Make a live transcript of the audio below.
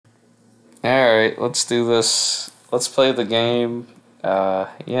Alright, let's do this. Let's play the game. You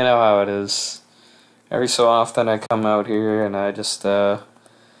know how it is. Every so often I come out here and I just, have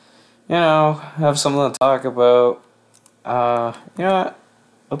something to talk about. You know what?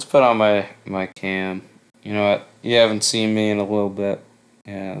 Let's put on my cam. You know what? You haven't seen me in a little bit.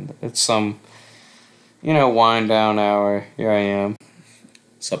 And it's some, wind down hour. Here I am.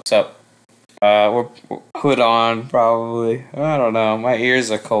 What's up? We're hood on, probably. I don't know. My ears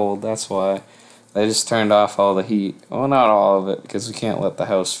are cold, that's why. They just turned off all the heat. Well, not all of it, because we can't let the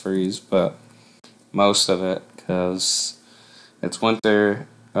house freeze, but most of it, because it's winter.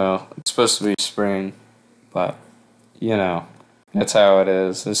 Well, it's supposed to be spring, but, that's how it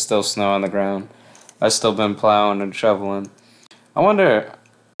is. There's still snow on the ground. I've still been plowing and shoveling. I wonder,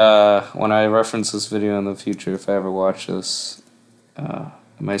 when I reference this video in the future, if I ever watch this,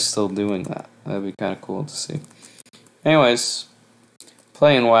 am I still doing that? That'd be kind of cool to see. Anyways,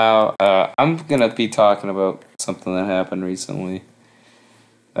 playing WoW, I'm gonna be talking about something that happened recently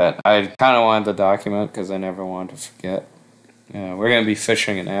that I kind of wanted to document because I never wanted to forget. We're gonna be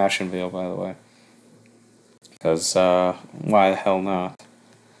fishing in Ashenvale, by the way. Because, why the hell not?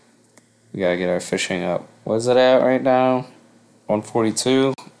 We gotta get our fishing up. What's it at right now?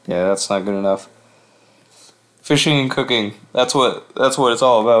 142? Yeah, that's not good enough. Fishing and cooking. That's what it's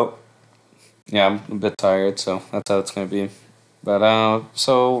all about. Yeah, I'm a bit tired, so that's how it's gonna be. But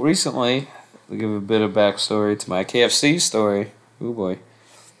so recently, to give a bit of backstory to my KFC story. Oh boy.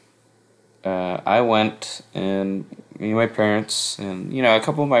 I went and me and my parents and a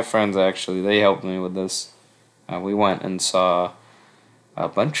couple of my friends actually they helped me with this. We went and saw a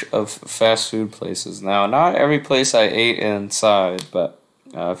bunch of fast food places. Now, not every place I ate inside, but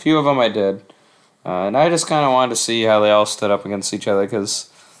a few of them I did. And I just kind of wanted to see how they all stood up against each other because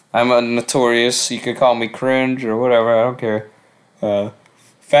I'm a notorious, you could call me cringe or whatever, I don't care,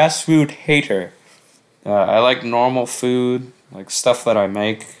 fast food hater. I like normal food, like stuff that I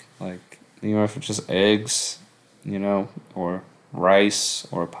make, like, even if it's just eggs, or rice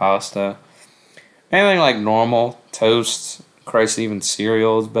or pasta. Anything like normal, toast, Christ, even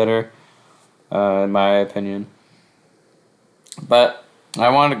cereal is better, in my opinion. But I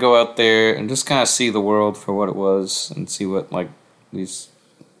wanted to go out there and just kind of see the world for what it was and see what, like, these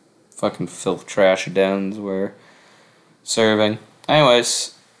fucking filth trash dens were serving.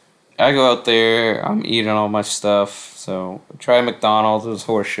 Anyways, I go out there, I'm eating all my stuff, so I tried McDonald's, it was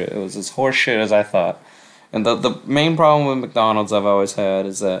horseshit. It was as horseshit as I thought. And the main problem with McDonald's I've always had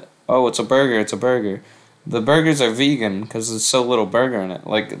is that, oh, it's a burger, it's a burger. The burgers are vegan because there's so little burger in it.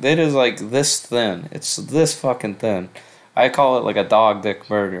 Like, it is like this thin. It's this fucking thin. I call it like a dog dick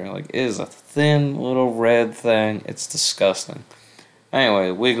burger. Like, it is a thin little red thing. It's disgusting.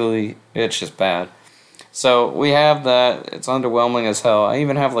 Anyway, wiggly. It's just bad. So we have that. It's underwhelming as hell. I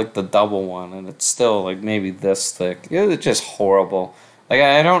even have like the double one, and it's still like maybe this thick. It's just horrible. Like,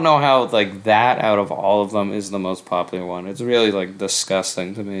 I don't know how like that out of all of them is the most popular one. It's really like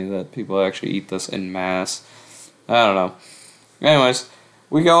disgusting to me that people actually eat this in mass. I don't know. Anyways,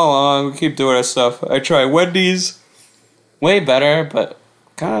 we go along. We keep doing our stuff. I try Wendy's. Way better, but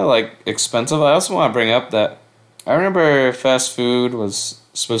kind of like expensive. I also want to bring up that I remember fast food was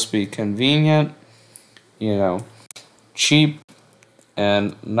supposed to be convenient, cheap,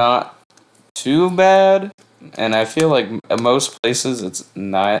 and not too bad. And I feel like at most places it's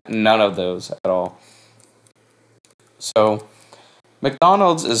not none of those at all. So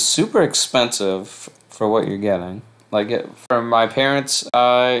McDonald's is super expensive for what you're getting. Like for my parents,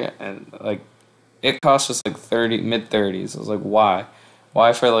 and like it cost us like mid-30s. I was like, why?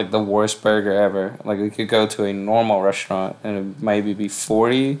 Why for like the worst burger ever? Like we could go to a normal restaurant and it maybe be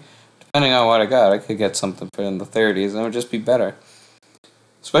 40. Depending on what I got, I could get something for in the 30s and it would just be better.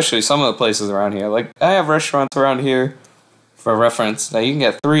 Especially some of the places around here. Like I have restaurants around here, for reference, that you can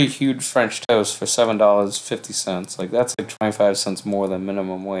get 3 huge French toasts for $7.50. Like that's like 25 cents more than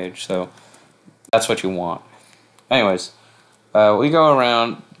minimum wage. So that's what you want. Anyways, we go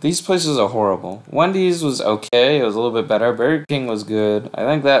around. These places are horrible. Wendy's was okay. It was a little bit better. Burger King was good. I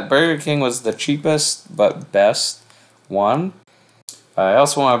think that Burger King was the cheapest but best one. I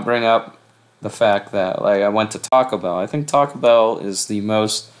also want to bring up the fact that like I went to Taco Bell. I think Taco Bell is the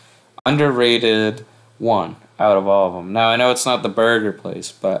most underrated one out of all of them. Now, I know it's not the burger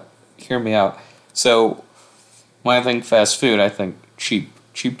place, but hear me out. So, when I think fast food, I think cheap.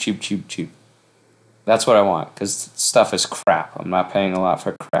 Cheap, cheap, cheap, cheap. That's what I want, because stuff is crap. I'm not paying a lot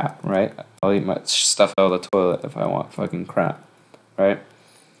for crap, right? I'll eat my stuff out of the toilet if I want fucking crap, right?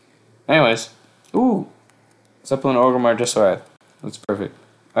 Anyways, ooh, Zeppelin Orgrimmar just arrived. That's perfect.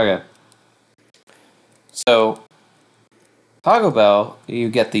 Okay. So, Taco Bell, you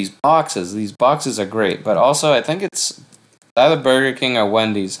get these boxes. These boxes are great, but also I think it's either Burger King or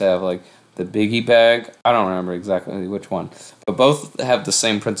Wendy's have like the biggie bag. I don't remember exactly which one, but both have the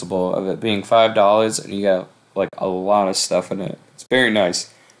same principle of it being $5 and you got like a lot of stuff in it. It's very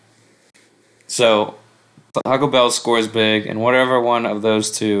nice. So Taco Bell scores big, and whatever one of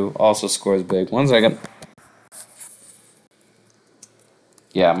those two also scores big. 1 second.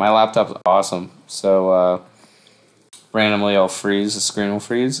 Yeah, my laptop's awesome. So randomly I'll freeze, the screen will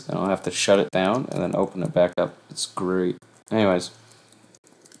freeze, and I'll have to shut it down and then open it back up. It's great. Anyways,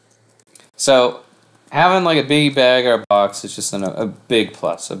 so having like a biggie bag or a box is just a big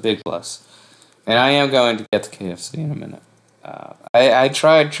plus, And I am going to get to KFC in a minute. I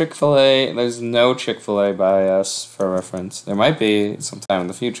tried Chick-fil-A. There's no Chick-fil-A by us, for reference. There might be sometime in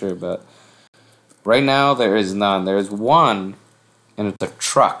the future, but right now there is none. There is one, and it's a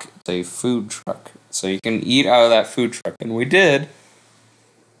truck. It's a food truck. So you can eat out of that food truck. And we did.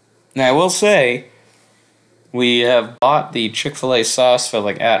 And I will say, we have bought the Chick-fil-A sauce for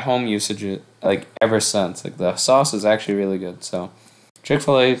like at-home usage like ever since. Like the sauce is actually really good. So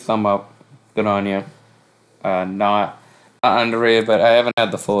Chick-fil-A, thumb up. Good on you. Not underrated, but I haven't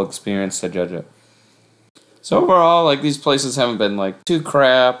had the full experience to judge it. So overall, like these places haven't been like too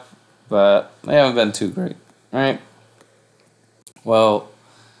crap, but they haven't been too great. Right? Well,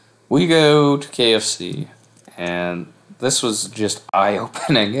 we go to KFC, and this was just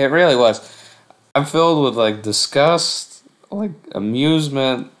eye-opening. It really was. I'm filled with like disgust, like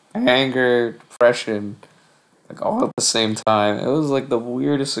amusement, anger, depression, like all at the same time. It was like the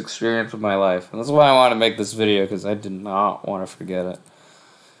weirdest experience of my life. And that's why I want to make this video, because I did not want to forget it.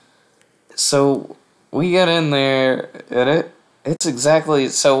 So we get in there, and it's exactly...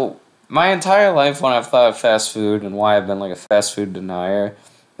 So my entire life when I've thought of fast food and why I've been like a fast food denier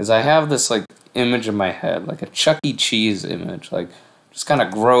is I have this like image in my head, like a Chuck E. Cheese image, like just kind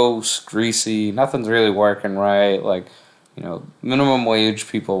of gross, greasy, nothing's really working right, like, you know, minimum wage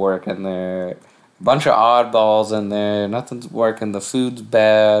people working there, a bunch of oddballs in there, nothing's working, the food's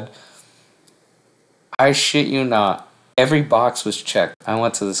bad. I shit you not, every box was checked. I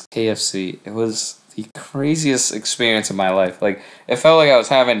went to this KFC. It was the craziest experience of my life. Like, it felt like I was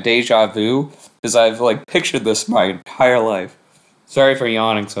having deja vu, because I've like pictured this my entire life. Sorry for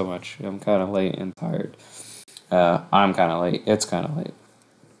yawning so much. I'm kind of late and tired. I'm kind of late. It's kind of late.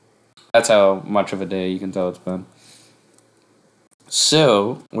 That's how much of a day you can tell it's been.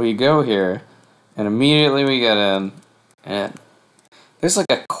 So, we go here, and immediately we get in, and there's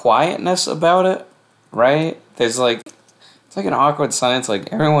like a quietness about it, right? There's like, it's like an awkward silence,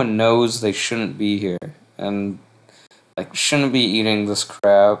 like everyone knows they shouldn't be here, and like shouldn't be eating this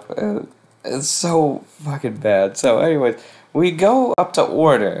crap. It's so fucking bad. So anyways, we go up to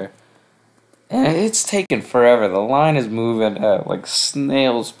order, and it's taking forever. The line is moving at like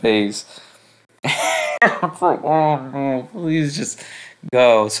snail's pace. It's like, oh no, please just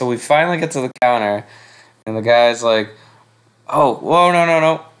go. So we finally get to the counter, and the guy's like, oh, whoa,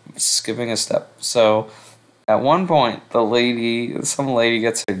 no, skipping a step. So at one point, some lady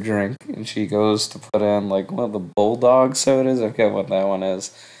gets her drink, and she goes to put in like one of the Bulldog sodas. I forget what that one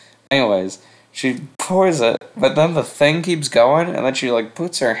is. Anyways, she pours it, but then the thing keeps going, and then she like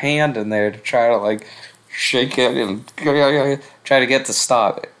puts her hand in there to try to like shake it and try to get to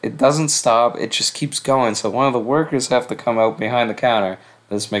stop. It doesn't stop, it just keeps going, so one of the workers have to come out behind the counter.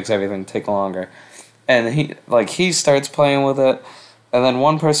 This makes everything take longer. And he starts playing with it, and then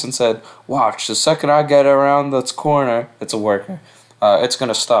one person said, watch, the second I get around this corner, it's a worker, it's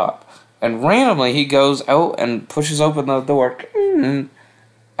gonna stop. And randomly he goes out and pushes open the door.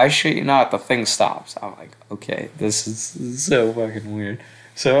 I shit you not, the thing stops. I'm like, okay, this is so fucking weird.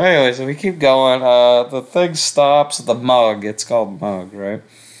 So anyway, so we keep going. The thing stops, the mug. It's called mug, right?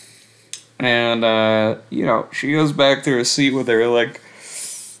 And, she goes back to her seat with her, like,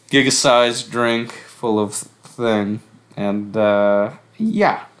 giga-sized drink full of thing. And,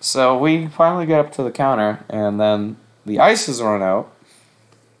 yeah. So we finally get up to the counter, and then the ice has run out.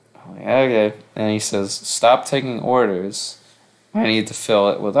 I'm like, okay. And he says, stop taking orders. I need to fill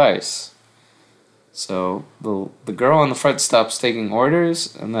it with ice. So the girl in the front stops taking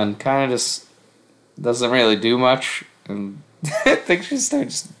orders, and then kind of just doesn't really do much, and I think she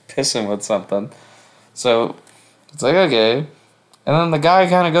starts pissing with something. So it's like, okay. And then the guy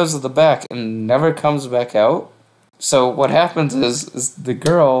kind of goes to the back and never comes back out. So what happens is the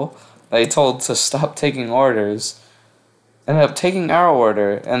girl they told to stop taking orders ended up taking our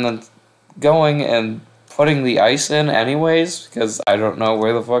order and then going and putting the ice in anyways, because I don't know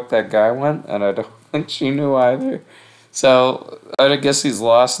where the fuck that guy went, and I don't think she knew either. So I guess he's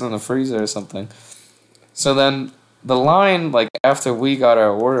lost in the freezer or something. So then the line, like, after we got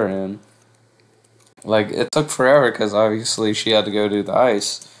our order in, like, it took forever because obviously she had to go do the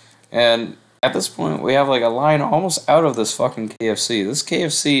ice. And at this point, we have, like, a line almost out of this fucking KFC. This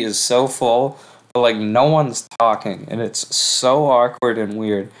KFC is so full, but, like, no one's talking. And it's so awkward and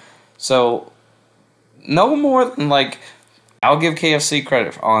weird. So, no more than, like, I'll give KFC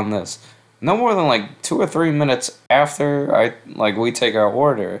credit on this. No more than, like, 2 or 3 minutes after we take our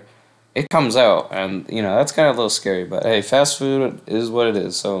order, it comes out, and that's kind of a little scary. But hey, fast food is what it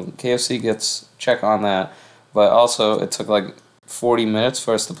is. So KFC gets check on that, but also it took like 40 minutes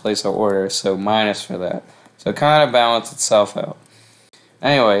for us to place our order, so minus for that. So it kind of balanced itself out.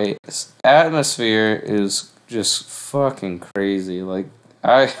 Anyway, atmosphere is just fucking crazy. Like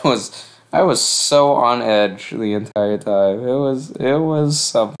I was so on edge the entire time. It was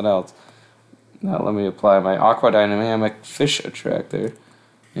something else. Now let me apply my aquadynamic fish attractor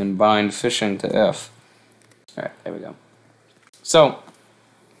and bind fishing to F. Alright, there we go. So,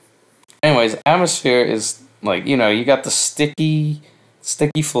 anyways, atmosphere is like, you got the sticky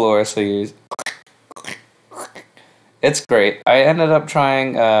floor, so it's great. I ended up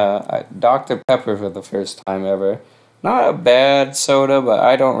trying Dr. Pepper for the first time ever. Not a bad soda, but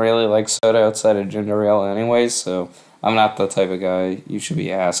I don't really like soda outside of ginger ale anyways, so I'm not the type of guy you should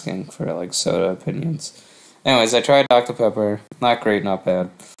be asking for, like, soda opinions. Anyways, I tried Dr. Pepper. Not great, not bad.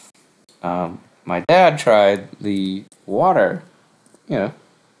 My dad tried the water. Dad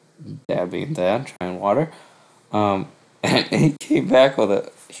being dad, trying water. And he came back with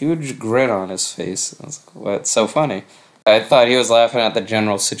a huge grin on his face. I was like, what's so funny? I thought he was laughing at the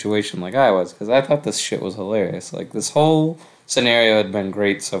general situation like I was, because I thought this shit was hilarious. Like, this whole scenario had been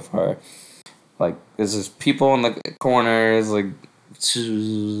great so far. Like, there's just people in the corners, like,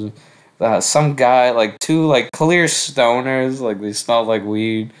 some guy, like, two, like, clear stoners, like, they smelled like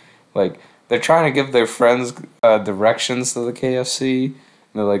weed. Like, they're trying to give their friends directions to the KFC. And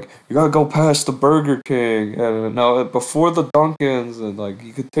they're like, you gotta go past the Burger King, and no, before the Dunkins, and, like,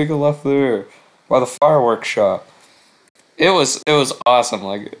 you could take a left there, by the fireworks shop. It was awesome,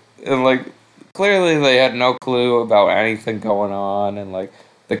 like, and, like, clearly they had no clue about anything going on, and, like,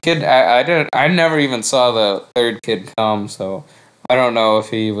 the kid, I never even saw the third kid come, so I don't know if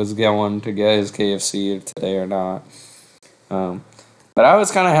he was going to get his KFC today or not. But I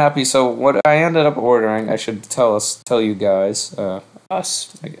was kind of happy. So what I ended up ordering, I should tell you guys,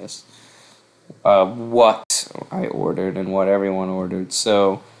 us, I guess, what I ordered and what everyone ordered.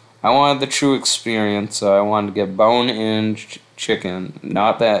 So I wanted the true experience. So I wanted to get bone-in chicken.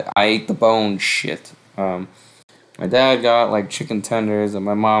 Not that I ate the bone shit. My dad got, like, chicken tenders, and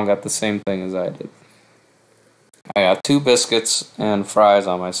my mom got the same thing as I did. I got 2 biscuits and fries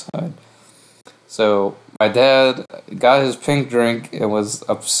on my side. So my dad got his pink drink and was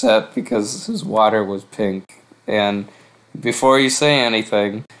upset because his water was pink. And before you say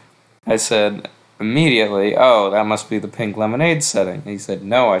anything, I said immediately, oh, that must be the pink lemonade setting. And he said,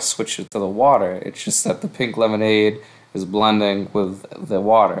 no, I switched it to the water. It's just that the pink lemonade is blending with the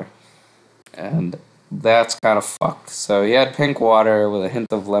water. And that's kind of fucked. So he had pink water with a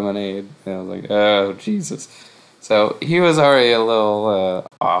hint of lemonade. And I was like, oh, Jesus. So he was already a little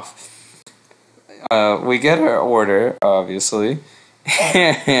off. We get our order, obviously.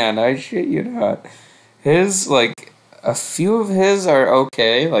 And I shit you not. His, like, a few of his are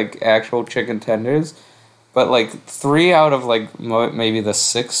okay, like actual chicken tenders. But, like, 3 out of, like, maybe the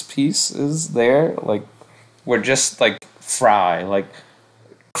 6 pieces there, like, were just, like, fry. Like,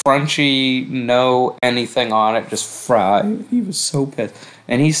 crunchy, no anything on it, just fry. He was so pissed.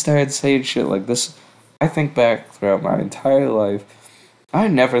 And he started saying shit like this. I think back throughout my entire life, I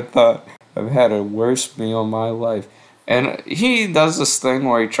never thought I've had a worse meal in my life. And he does this thing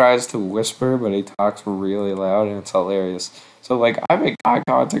where he tries to whisper, but he talks really loud, and it's hilarious. So, like, I make eye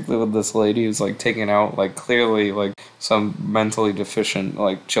contact with this lady who's, like, taking out, like, clearly, like, some mentally deficient,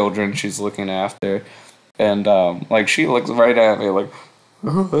 like, children she's looking after. And, like, she looks right at me, like,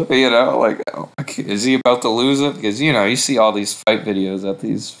 like, is he about to lose it? Because, you see all these fight videos at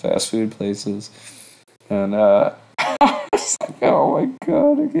these fast food places. And, I was like, oh my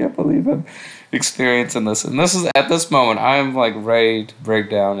god, I can't believe I'm experiencing this. And this is, at this moment, I'm, like, ready to break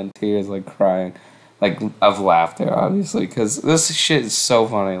down in tears, like, crying, like, of laughter, obviously, because this shit is so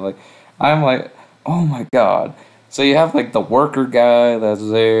funny. Like, I'm like, oh my god. So you have, like, the worker guy that's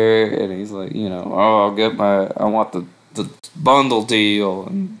there, and he's like, oh, I want the bundle deal,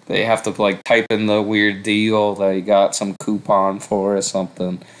 and they have to, like, type in the weird deal that he got some coupon for or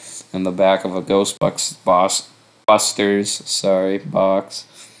something in the back of a Busters box.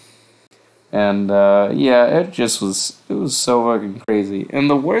 And yeah, it was so fucking crazy. And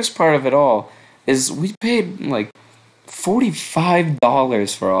the worst part of it all is we paid like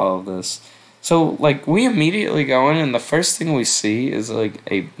 $45 for all of this. So, like, we immediately go in, and the first thing we see is, like,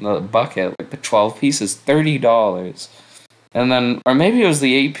 a bucket. Like, the 12 piece is $30. And then, or maybe it was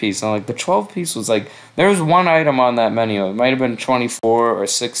the 8 piece, and, like, the 12 piece was, like, there was one item on that menu. It might have been 24 or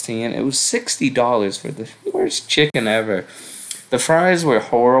 16. It was $60 for the worst chicken ever. The fries were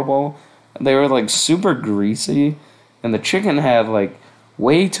horrible. They were, like, super greasy. And the chicken had, like,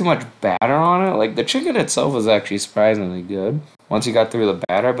 way too much batter on it. Like, the chicken itself was actually surprisingly good once you got through the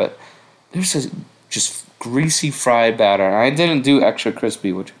batter, but there's this just greasy fried batter. I didn't do extra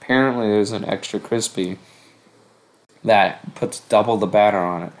crispy, which apparently there's an extra crispy that puts double the batter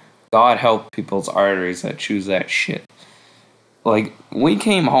on it. God help people's arteries that choose that shit. Like, we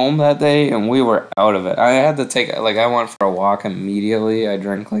came home that day and we were out of it. I had to take, like, I went for a walk immediately. I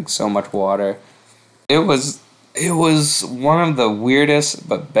drank, like, so much water. It was one of the weirdest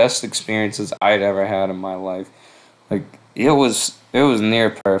but best experiences I'd ever had in my life. Like, it was near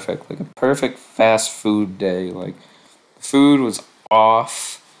perfect. Like, a perfect fast food day. Like, food was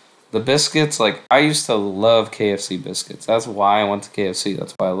off. The biscuits, like, I used to love KFC biscuits. That's why I went to KFC.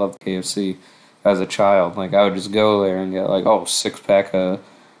 That's why I loved KFC as a child. Like, I would just go there and get, like, 6-pack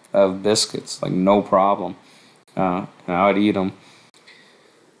of biscuits. Like, no problem. And I would eat them.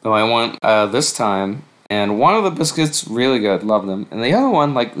 So I went this time, and one of the biscuits, really good. Loved them. And the other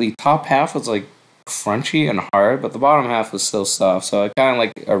one, like, the top half was, like, crunchy and hard, but the bottom half was still soft. So I kind of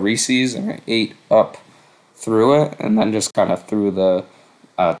like a Reese's, and I ate up through it, and then just kind of threw the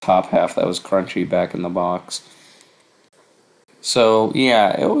top half that was crunchy back in the box. So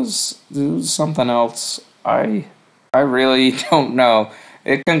yeah, it was something else. I really don't know.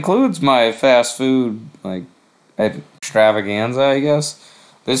 It concludes my fast food like extravaganza, I guess.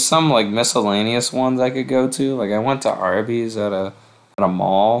 There's some like miscellaneous ones I could go to. Like I went to Arby's at a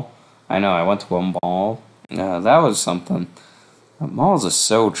mall. I know I went to a mall. That was something. Malls are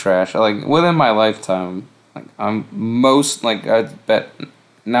so trash. Like within my lifetime, like I bet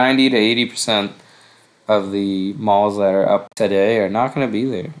 90 to 80% of the malls that are up today are not going to be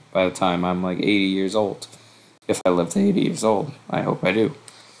there by the time I'm like 80 years old. If I live to 80 years old, I hope I do.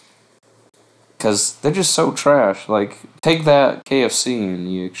 Because they're just so trash. Like, take that KFC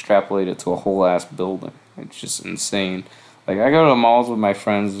and you extrapolate it to a whole ass building. It's just insane. Like, I go to malls with my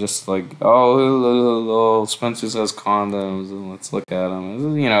friends just like, oh, Spencer's has condoms, and let's look at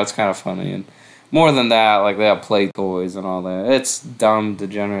them. You know, it's kind of funny. And more than that, like, they have play toys and all that. It's dumb,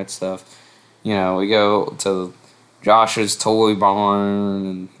 degenerate stuff. You know, we go to Josh's Toy Barn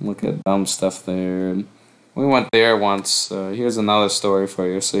and look at dumb stuff there. And we went there once. Here's another story for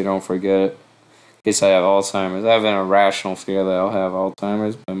you so you don't forget it. In case I have Alzheimer's. I have an irrational fear that I'll have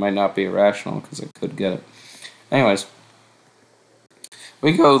Alzheimer's, but it might not be irrational because I could get it. Anyways,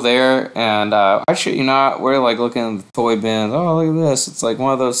 we go there, and I shit you not, we're like looking at the toy bins. Oh, look at this. It's like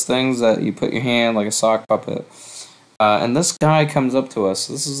one of those things that you put your hand like a sock puppet. And this guy comes up to us.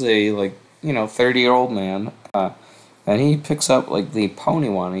 This is a, like, 30-year-old man. And he picks up, like, the pony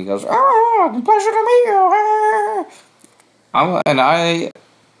one. And he goes, oh, pleasure to meet you.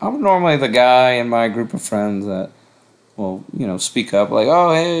 I'm normally the guy in my group of friends that will, speak up. Like,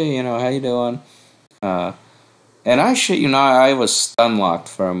 oh, hey, how you doing? And I shit you not, I was stun-locked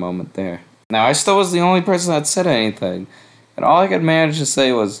for a moment there. Now, I still was the only person that said anything. And all I could manage to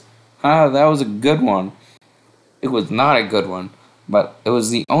say was, that was a good one. It was not a good one. But it was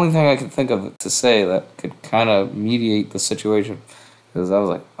the only thing I could think of to say that could kind of mediate the situation. Because I was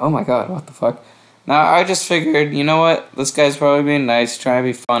like, oh my god, what the fuck? Now, I just figured, you know what? This guy's probably being nice, trying to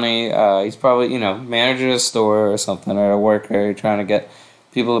be funny. He's probably, managing a store or something, or a worker, trying to get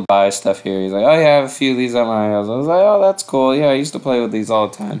people to buy stuff here. He's like, oh yeah, I have a few of these at my house. I was like, oh, that's cool. Yeah, I used to play with these all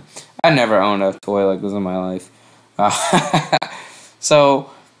the time. I never owned a toy like this in my life.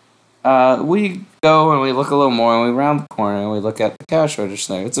 So, we go and we look a little more, and we round the corner and we look at the cash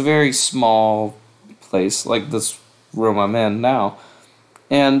register. It's a very small place, like this room I'm in now.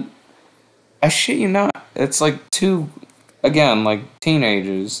 And I shit you not, it's like two, again, like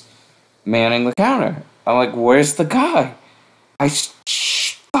teenagers manning the counter. I'm like, where's the guy? I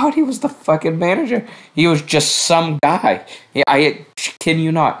thought he was the fucking manager. He was just some guy. I kid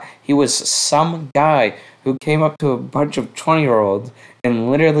you not. He was some guy who came up to a bunch of 20-year-olds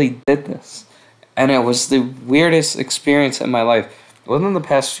and literally did this. And it was the weirdest experience in my life. Within the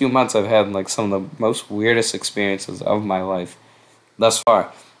past few months, I've had like some of the most weirdest experiences of my life thus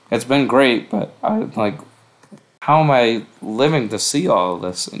far. It's been great, but I'm like, how am I living to see all of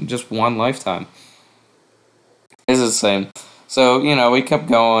this in just one lifetime? It's insane. So, we kept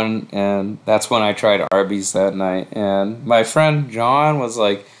going, and that's when I tried Arby's that night. And my friend John was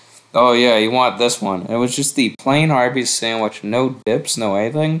like, Oh yeah, you want this one. It was just the plain Arby's sandwich, no dips, no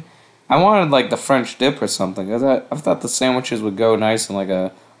anything. I wanted like the French dip or something. I thought the sandwiches would go nice in like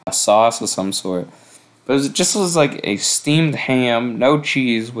a sauce of some sort. But it just was like a steamed ham, no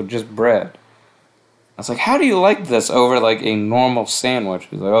cheese, with just bread. I was like, how do you like this over like a normal sandwich?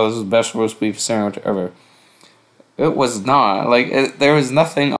 He's like, oh, this is the best roast beef sandwich ever. It was not. There was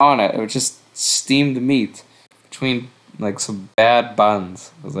nothing on it. It was just steamed meat between like some bad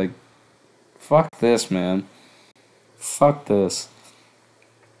buns. I was like, fuck this, man. Fuck this.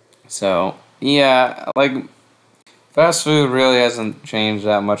 So, yeah, like, fast food really hasn't changed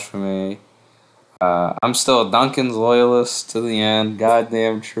that much for me. I'm still a Dunkin's loyalist to the end.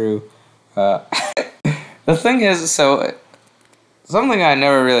 Goddamn true. Uh, the thing is, so, something I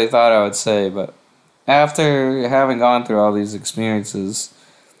never really thought I would say, but after having gone through all these experiences,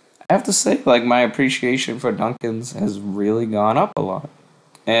 I have to say, like, my appreciation for Dunkin's has really gone up a lot.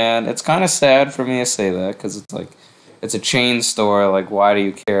 And it's kind of sad for me to say that, because it's like, it's a chain store, like, why do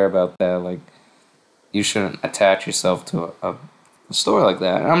you care about that? Like, you shouldn't attach yourself to a store like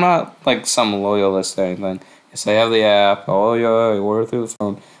that. And I'm not, like, some loyalist or anything. Yes, I have the app, oh yeah, I order through the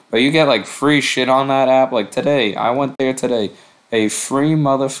phone. But you get, like, free shit on that app, like, today, I went there today, a free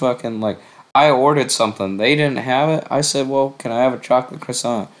motherfucking, like, I ordered something, they didn't have it, I said, well, can I have a chocolate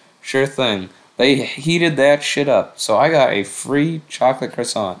croissant? Sure thing. They heated that shit up, so I got a free chocolate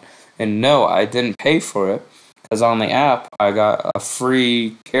croissant. And no, I didn't pay for it. Because on the app, I got a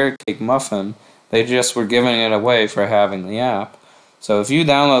free carrot cake muffin. They just were giving it away for having the app. So if you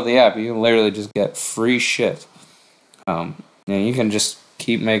download the app, you can literally just get free shit. And you can just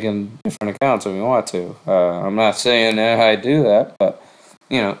keep making different accounts if you want to. I'm not saying that I do that, but,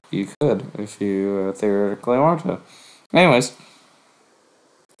 you could if you theoretically want to. Anyways,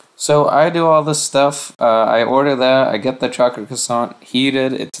 so I do all this stuff. I order that. I get the chocolate croissant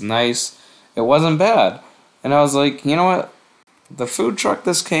heated. It's nice. It wasn't bad. And I was like, you know what? The food truck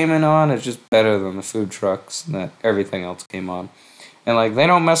this came in on is just better than the food trucks that everything else came on. And, like, they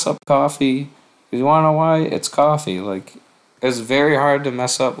don't mess up coffee. You want to know why? It's coffee. Like, it's very hard to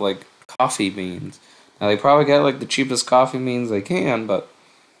mess up, like, coffee beans. Now, they probably get, like, the cheapest coffee beans they can, but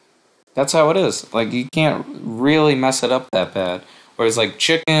that's how it is. Like, you can't really mess it up that bad. Whereas, like,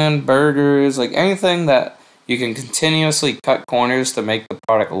 chicken, burgers, like, anything that you can continuously cut corners to make the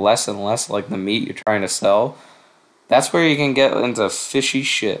product less and less like the meat you're trying to sell, that's where you can get into fishy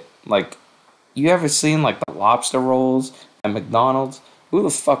shit. Like, you ever seen, like, the lobster rolls at McDonald's? Who the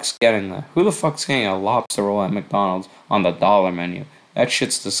fuck's getting that? Who the fuck's getting a lobster roll at McDonald's on the dollar menu? That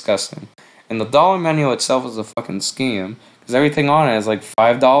shit's disgusting. And the dollar menu itself is a fucking scam, because everything on it is like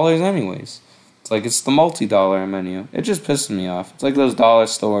 $5 anyways. It's like, it's the multi-dollar menu. It just pisses me off. It's like those dollar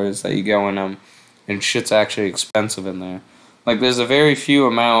stores that you go in them, and shit's actually expensive in there. Like, there's a very few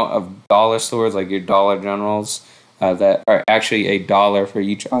amount of dollar stores, like your Dollar Generals, that are actually $1 for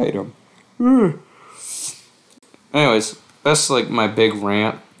each item. Anyways, that's like my big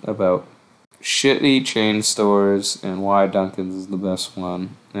rant about shitty chain stores and why Dunkin's is the best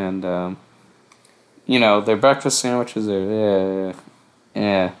one. And, their breakfast sandwiches are,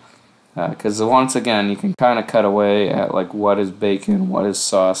 yeah. Because once again, you can kind of cut away at, like, what is bacon, what is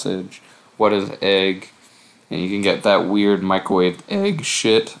sausage, what is egg, and you can get that weird microwaved egg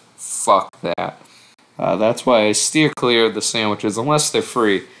shit. Fuck that. That's why I steer clear of the sandwiches unless they're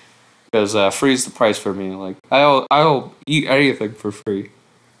free, because free's the price for me. Like, I'll eat anything for free.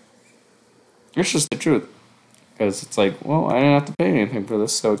 It's just the truth, because it's like, well, I didn't have to pay anything for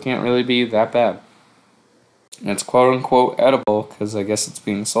this, so it can't really be that bad. And it's quote unquote edible because I guess it's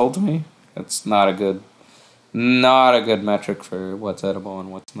being sold to me. It's not a good metric for what's edible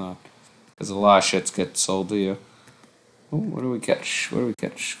and what's not. Because a lot of shits get sold to you. Ooh, what do we catch? We're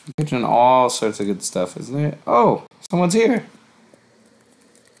catching all sorts of good stuff, isn't it? Oh, someone's here.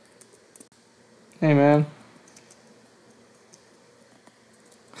 Hey, man.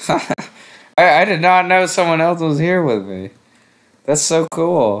 I did not know someone else was here with me. That's so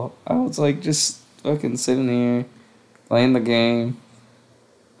cool. I was like just fucking sitting here, playing the game.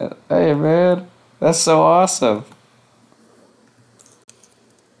 Hey, man. That's so awesome.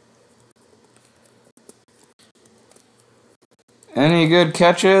 Any good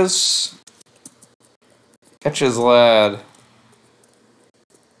catches? Catches, lad.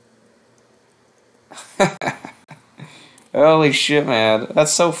 Holy shit, man.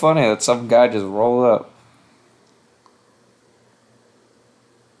 That's so funny that some guy just rolled up.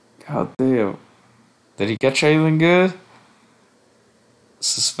 God damn. Did he catch anything good?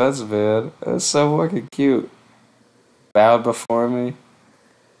 Suspense, man. That's so fucking cute. Bowed before me.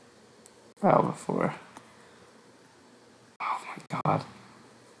 Bow before. Oh my god.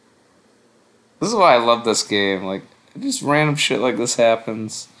 This is why I love this game. Like, just random shit like this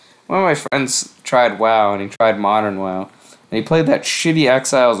happens. One of my friends tried WoW, and he tried Modern WoW. And he played that shitty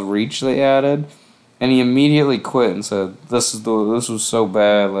Exiles Reach they added, and he immediately quit and said, this was so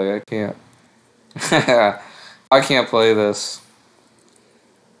bad, like, I can't. I can't play this.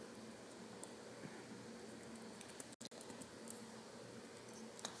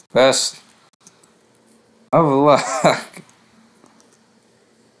 Best of luck.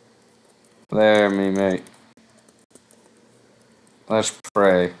 There, me mate. Let's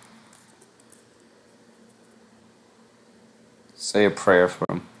pray. Say a prayer for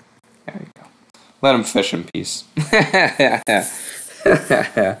him. There you go. Let him fish in peace.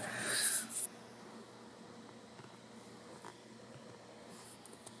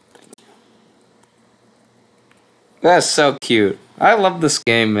 That's so cute. I love this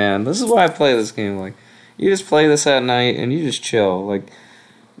game, man. This is why I play this game. Like, you just play this at night and you just chill. Like,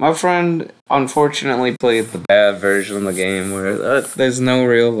 my friend unfortunately played the bad version of the game where there's no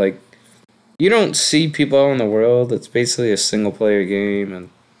real, like, you don't see people out in the world. It's basically a single player game, and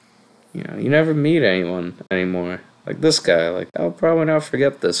you know, you never meet anyone anymore. Like this guy, like, I'll probably not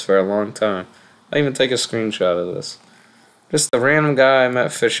forget this for a long time. I'll even take a screenshot of this. Just the random guy I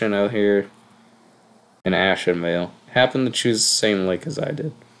met fishing out here in Ashenvale. Happened to choose the same lake as I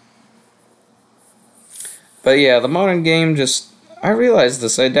did. But yeah, the modern game just... I realized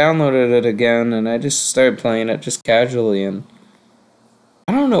this. I downloaded it again, and I just started playing it just casually, and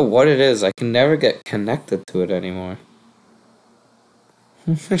I don't know what it is. I can never get connected to it anymore.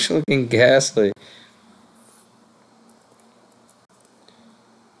 It's looking ghastly.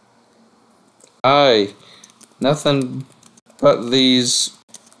 Nothing but these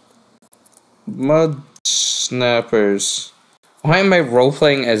mud snappers. Why am I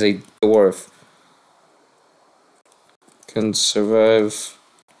role-playing as a dwarf? Can survive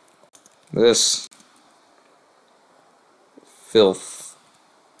this filth.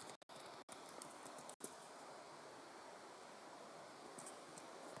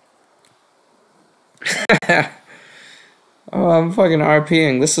 Oh, I'm fucking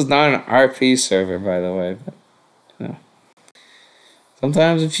RPing. This is not an RP server, by the way. But, you know.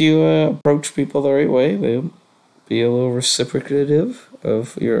 Sometimes if you approach people the right way, they'll be a little reciprocative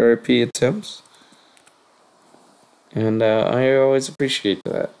of your RP attempts. And I always appreciate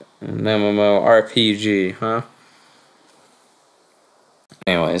that. An MMORPG, huh?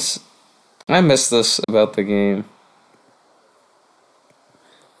 Anyways, I miss this about the game.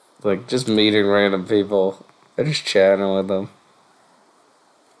 Like, just meeting random people. I just chatting with them.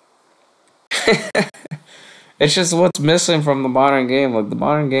 It's just what's missing from the modern game. Like, the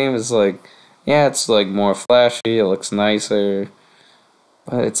modern game is like, yeah, it's like more flashy, it looks nicer.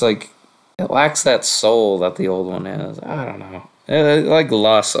 But it's like, it lacks that soul that the old one has. I don't know. It like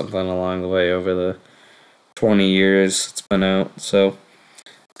lost something along the way over the 20 years it's been out. So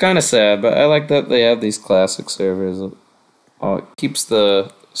it's kind of sad, but I like that they have these classic servers. It keeps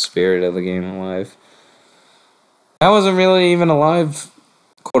the spirit of the game alive. I wasn't really even alive,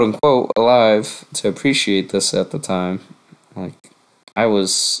 quote unquote, alive to appreciate this at the time. Like, I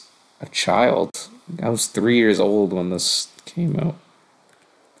was a child. I was 3 years old when this came out.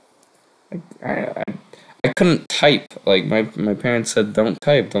 Like, I couldn't type. Like, my parents said, don't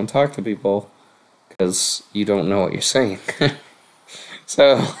type, don't talk to people, because you don't know what you're saying.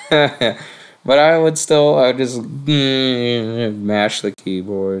 So, but I would just mash the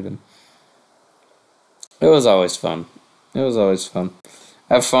keyboard, and it was always fun. It was always fun.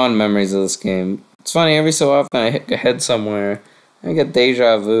 I have fond memories of this game. It's funny, every so often I head somewhere, and I get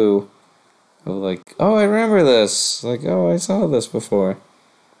deja vu of like, oh, I remember this. Like, oh, I saw this before.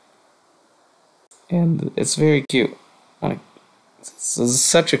 And it's very cute. Like, this is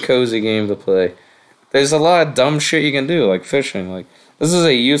such a cozy game to play. There's a lot of dumb shit you can do, like fishing. Like, this is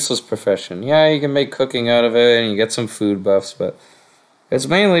a useless profession. Yeah, you can make cooking out of it, and you get some food buffs, but it's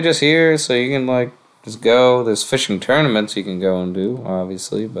mainly just here, so you can, like, just go. There's fishing tournaments you can go and do,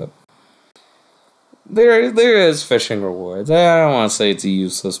 obviously, but there is fishing rewards. I don't want to say it's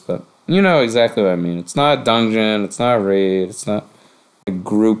useless, but you know exactly what I mean. It's not a dungeon, it's not a raid, it's not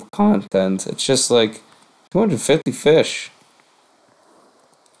group content. It's just like 250 fish.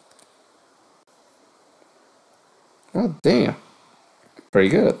 God damn. Pretty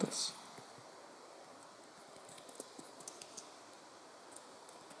good at this.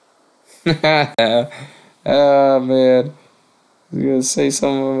 Oh man. I was gonna say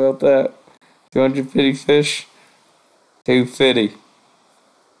something about that. 250 fish. 250.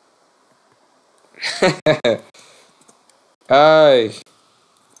 Aye.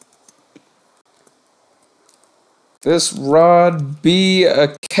 This rod be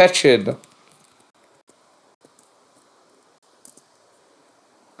a catchin'.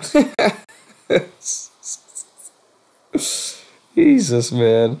 Jesus,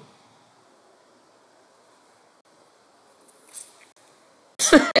 man.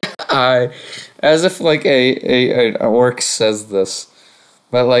 I, as if like a an orc says this,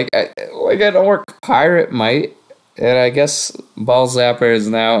 but like an orc pirate might, and I guess Ball Zapper is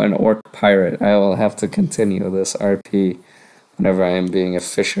now an orc pirate. I will have to continue this RP whenever I am being a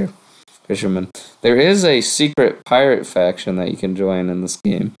fisherman. There is a secret pirate faction that you can join in this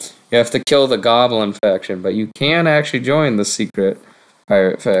game. You have to kill the goblin faction, but you can actually join the secret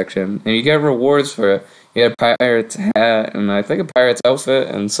pirate faction, and you get rewards for it. You get a pirate's hat, and I think a pirate's outfit,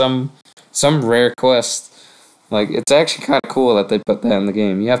 and some rare quest. Like, it's actually kind of cool that they put that in the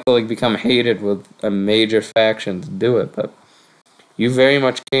game. You have to like become hated with a major faction to do it, but you very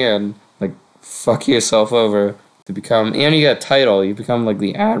much can like fuck yourself over to become, and you get a title. You become like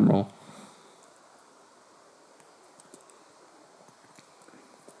the admiral.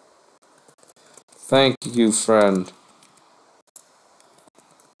 Thank you, friend.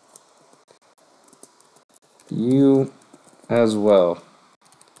 You as well.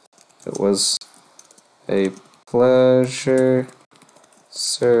 It was a pleasure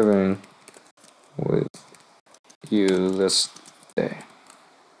serving with you this day.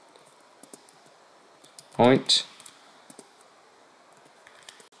 Point.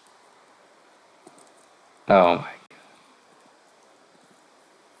 Oh my.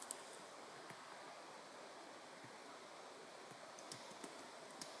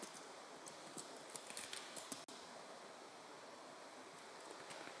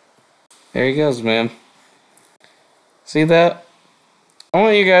 There he goes, man. See that? I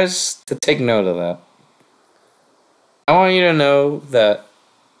want you guys to take note of that. I want you to know that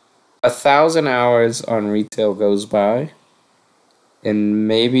 1,000 hours on retail goes by, and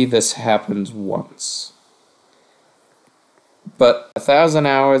maybe this happens once. But 1,000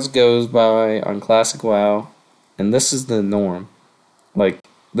 hours goes by on Classic WoW, and this is the norm. Like,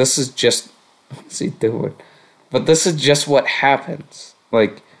 this is just... What's he doing? But this is just what happens.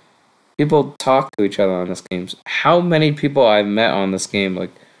 Like, people talk to each other on this game. How many people I've met on this game, like,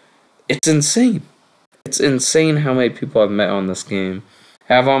 it's insane. It's insane how many people I've met on this game.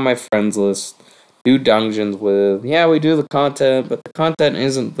 Have on my friends list. Do dungeons with. Yeah, we do the content, but the content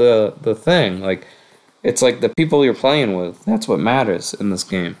isn't the thing. Like, it's like the people you're playing with. That's what matters in this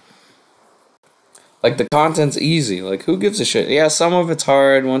game. Like, the content's easy. Like, who gives a shit? Yeah, some of it's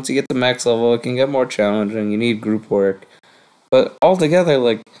hard. Once you get to max level, it can get more challenging. You need group work. But altogether,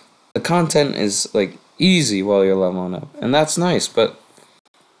 like, the content is, like, easy while you're leveling up. And that's nice, but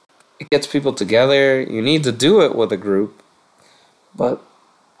it gets people together. You need to do it with a group. But,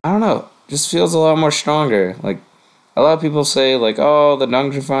 I don't know. It just feels a lot more stronger. Like, a lot of people say, like, oh, the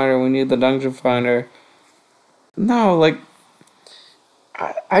dungeon finder, we need the dungeon finder. No, like,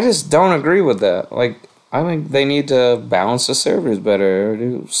 I just don't agree with that. Like, I think they need to balance the servers better or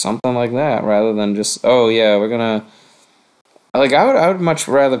do something like that rather than just, oh, yeah, we're gonna... Like, I would much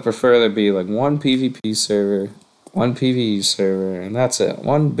rather prefer there be, like, one PvP server, one PvE server, and that's it.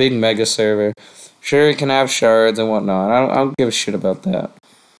 One big mega server. Sure, it can have shards and whatnot. I don't give a shit about that.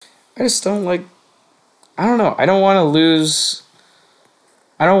 I just don't like... I don't know. I don't want to lose...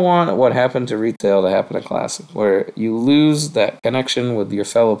 I don't want what happened to retail to happen to Classic, where you lose that connection with your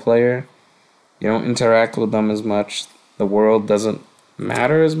fellow player. You don't interact with them as much. The world doesn't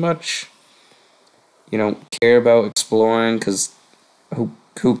matter as much. You don't care about exploring because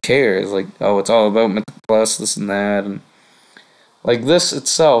who cares? Like, oh, it's all about Mythic Plus, this and that, and like this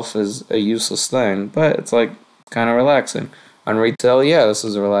itself is a useless thing, but it's like kind of relaxing. On retail, yeah, this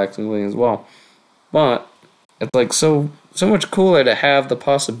is a relaxing thing as well, but it's like so much cooler to have the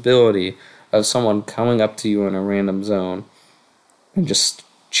possibility of someone coming up to you in a random zone and just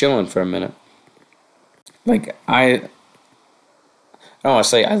chilling for a minute. Like, I don't want to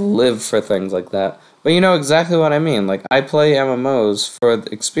say I live for things like that, but you know exactly what I mean. Like, I play MMOs for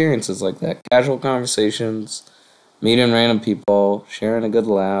experiences like that. Casual conversations, meeting random people, sharing a good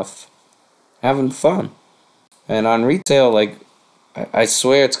laugh, having fun. And on retail, like, I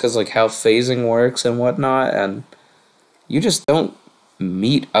swear it's because, like, how phasing works and whatnot, and you just don't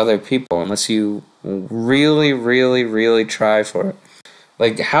meet other people unless you really, really, really try for it.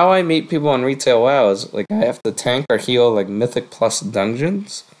 Like, how I meet people on retail WoW is, like, I have to tank or heal, like, Mythic Plus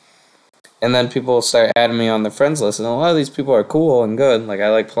dungeons, and then people start adding me on their friends list, and a lot of these people are cool and good, like, I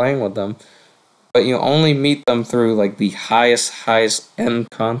like playing with them, but you only meet them through, like, the highest end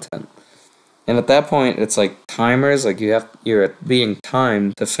content. And at that point, it's like timers, like, you're being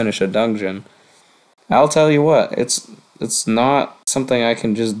timed to finish a dungeon. I'll tell you what, it's not something I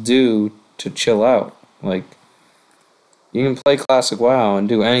can just do to chill out. Like, You can play Classic WoW and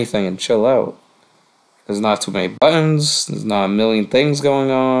do anything and chill out. There's not too many buttons, there's not a million things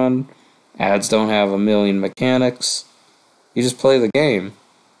going on, ads don't have a million mechanics. You just play the game.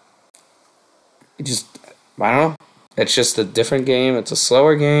 You just, I don't know. It's just a different game, it's a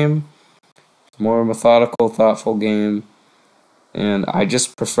slower game, more methodical, thoughtful game, and I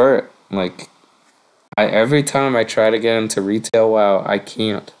just prefer it. Like, every time I try to get into retail WoW, I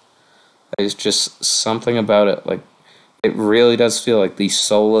can't. There's just something about it. Like, it really does feel like the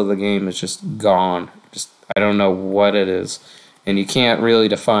soul of the game is just gone. Just, I don't know what it is. And you can't really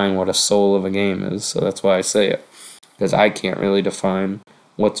define what a soul of a game is, so that's why I say it. Because I can't really define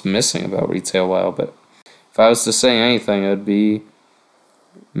what's missing about retail WoW, but if I was to say anything, it would be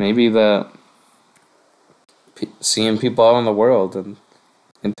maybe the seeing people out in the world and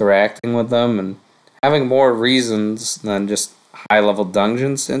interacting with them and having more reasons than just high-level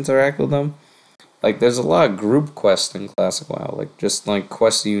dungeons to interact with them. Like, there's a lot of group quests in Classic WoW, like, just, like,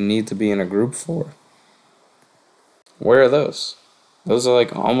 quests you need to be in a group for. Where are those? Those are,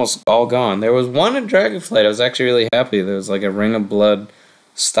 like, almost all gone. There was one in Dragonflight I was actually really happy. There was, like, a Ring of Blood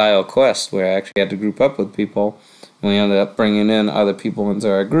style quest where I actually had to group up with people, and we ended up bringing in other people into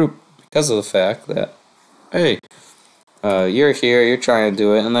our group because of the fact that, hey, you're here, you're trying to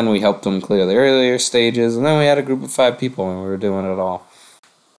do it, and then we helped them clear the earlier stages, and then we had a group of 5 people, and we were doing it all.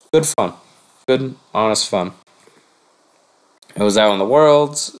 Good fun. Good, honest fun. It was out in the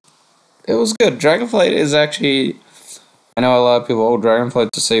world. It was good. Dragonflight is actually, I know a lot of people,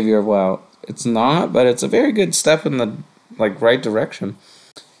 Dragonflight's the savior of WoW. It's not, but it's a very good step in the, like, right direction.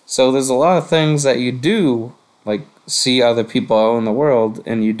 So there's a lot of things that you do, like, see other people out in the world,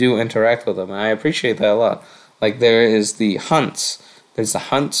 and you do interact with them, and I appreciate that a lot. Like, there is the hunts. There's the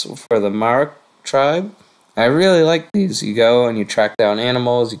hunts for the Mark tribe. I really like these. You go and you track down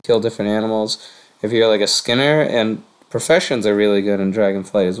animals, you kill different animals. If you're like a skinner, and professions are really good in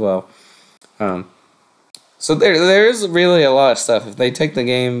Dragonflight as well. So there is really a lot of stuff. If they take the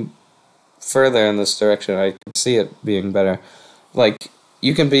game further in this direction, I can see it being better. Like,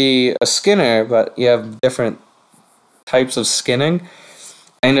 you can be a skinner, but you have different types of skinning.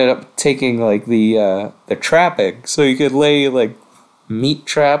 I ended up taking, like, the trapping, so you could lay, like, meat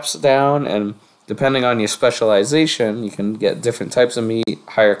traps down, and depending on your specialization, you can get different types of meat,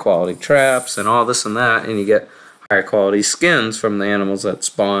 higher quality traps, and all this and that, and you get higher quality skins from the animals that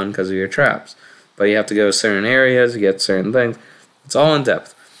spawn because of your traps. But you have to go to certain areas, you get certain things. It's all in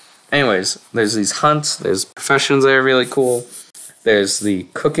depth. Anyways, there's these hunts, there's professions that are really cool. There's the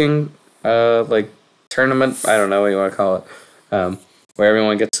cooking, like, tournament, I don't know what you want to call it, where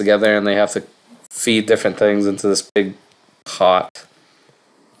everyone gets together and they have to feed different things into this big pot.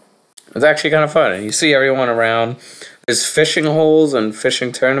 It's actually kind of fun. And you see everyone around. There's fishing holes and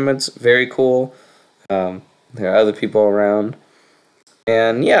fishing tournaments. Very cool. There are other people around.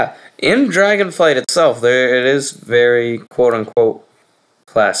 And yeah, in Dragonflight itself, it is very quote-unquote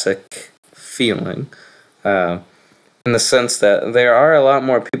classic feeling. In the sense that there are a lot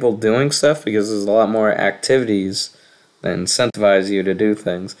more people doing stuff because there's a lot more activities that incentivize you to do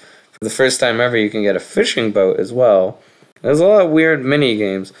things. For the first time ever, you can get a fishing boat as well. There's a lot of weird mini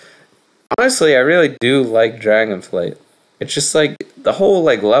games. Honestly, I really do like Dragonflight. It's just like the whole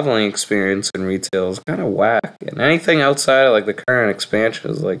like leveling experience in retail is kind of whack, and anything outside of like the current expansion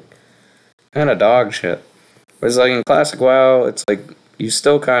is like kind of dog shit. Whereas like in Classic WoW, it's like you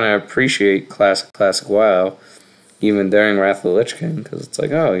still kind of appreciate Classic WoW even during Wrath of the Lich King, because it's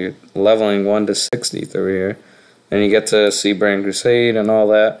like, oh, you're leveling 1 to 60 through here. And you get to Seabrand Crusade and all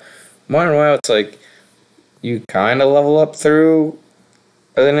that. Modern WoW, it's like, you kind of level up through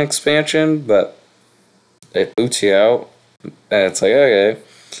an expansion, but it boots you out. And it's like, okay.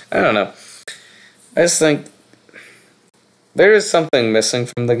 I don't know. I just think there is something missing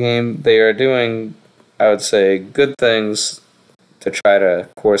from the game. They are doing, I would say, good things to try to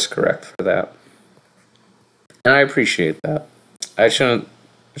course correct for that. And I appreciate that. I shouldn't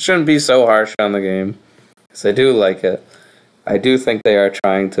be so harsh on the game, because I do like it. I do think they are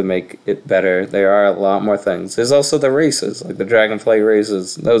trying to make it better. There are a lot more things. There's also the races, like the Dragonflight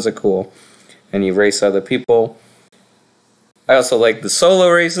races. Those are cool. And you race other people. I also like the solo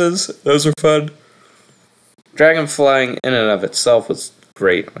races. Those are fun. Dragon flying in and of itself was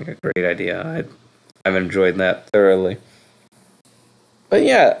great. Like a great idea. I've enjoyed that thoroughly. But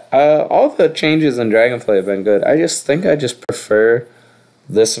yeah, all the changes in Dragonflight have been good. I just think I just prefer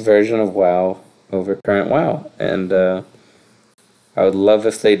this version of WoW over current WoW. And I would love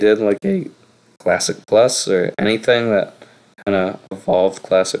if they did like a Classic Plus or anything that kind of evolved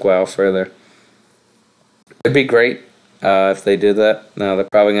Classic WoW further. It'd be great if they did that. Now they're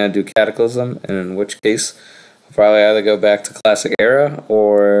probably going to do Cataclysm, and in which case Probably either go back to Classic Era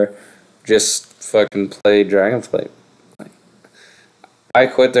or just fucking play Dragonflight. I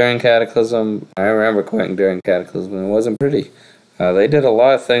quit during Cataclysm. I remember quitting during Cataclysm, and it wasn't pretty. They did a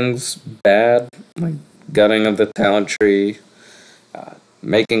lot of things bad, like gutting of the talent tree,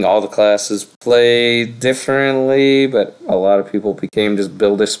 making all the classes play differently, but a lot of people became just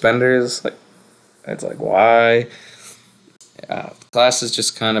builder spenders. Like, it's like, why? Classes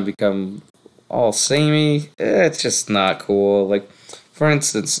just kind of become all samey. It's just not cool. Like, for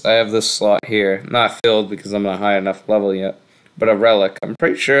instance, I have this slot here, not filled because I'm not high enough level yet, but a relic. I'm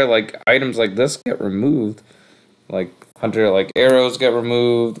pretty sure, like, items like this get removed. Like, hunter, like, arrows get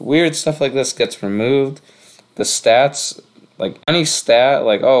removed. Weird stuff like this gets removed. The stats, like, any stat,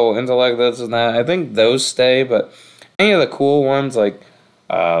 like, oh, intellect, this and that, I think those stay, but any of the cool ones, like,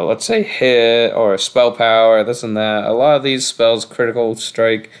 let's say hit or spell power, this and that, a lot of these spells, critical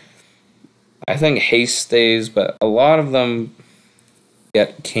strike, I think haste stays, but a lot of them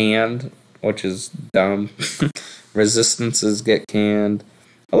get canned, which is dumb. Resistances get canned.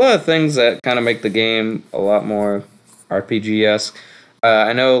 A lot of things that kind of make the game a lot more RPG-esque.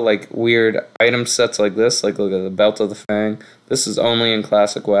 I know, like, weird item sets like this, like, look at the Belt of the Fang. This is only in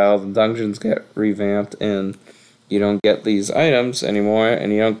Classic WoW. The dungeons get revamped, and you don't get these items anymore,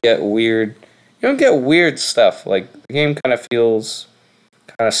 and you don't get weird stuff. Like, the game kind of feels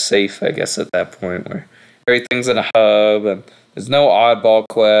kind of safe, I guess, at that point, where everything's in a hub, and there's no oddball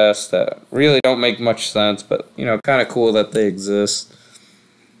quests that really don't make much sense, but, you know, kind of cool that they exist.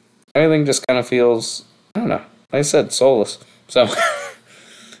 Everything just kind of feels, I don't know, like I said, soulless. So,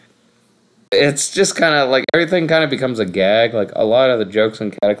 it's just kind of, like, everything kind of becomes a gag. Like, a lot of the jokes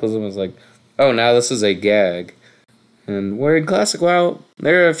in Cataclysm is like, oh, now this is a gag. And where in Classic WoW,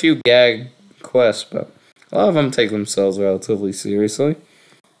 there are a few gag quests, but a lot of them take themselves relatively seriously.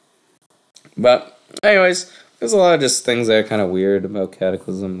 But, anyways, there's a lot of just things that are kind of weird about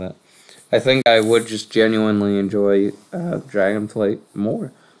Cataclysm that I think I would just genuinely enjoy Dragonflight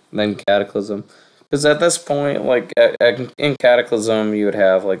more than Cataclysm. Because at this point, like, in Cataclysm, you would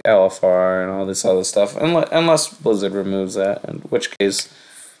have, like, LFR and all this other stuff. Unless Blizzard removes that, in which case,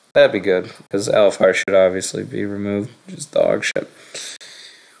 that'd be good. Because LFR should obviously be removed. Just dog shit.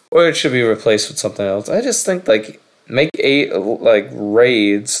 Or it should be replaced with something else. I just think, like, make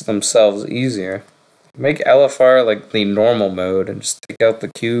raids themselves easier. Make LFR, like, the normal mode and just take out the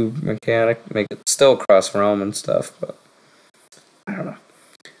cube mechanic. Make it still cross-realm and stuff, but I don't know.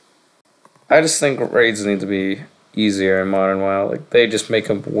 I just think raids need to be easier in Modern WoW. Like, they just make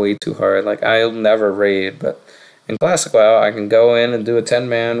them way too hard. Like, I'll never raid, but in Classic WoW, I can go in and do a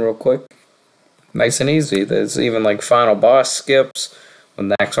 10-man real quick. Nice and easy. There's even, like, final boss skips with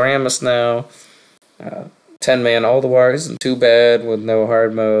Naxxramas now. 10-man Alduar isn't too bad with no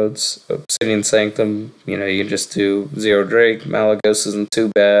hard modes. Obsidian Sanctum, you know, you can just do Zero Drake. Malagos isn't too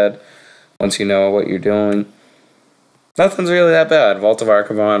bad once you know what you're doing. Nothing's really that bad. Vault of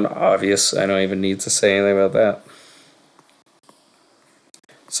Archivon, obvious. I don't even need to say anything about that.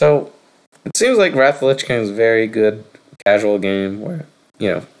 So, it seems like Wrath of the Lich King is a very good casual game where, you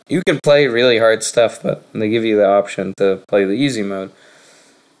know, you can play really hard stuff, but they give you the option to play the easy mode.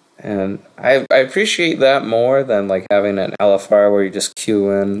 And I appreciate that more than, like, having an LFR where you just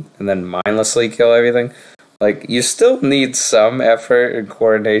queue in and then mindlessly kill everything. Like, you still need some effort and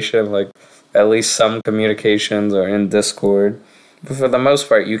coordination, like, at least some communications or in Discord. But for the most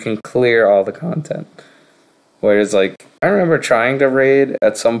part, you can clear all the content. Whereas, like, I remember trying to raid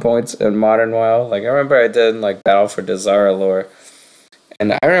at some points in Modern WoW. Like, I remember I did, like, Battle for Dazara lore.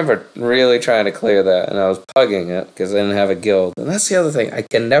 And I remember really trying to clear that, and I was pugging it because I didn't have a guild. And that's the other thing. I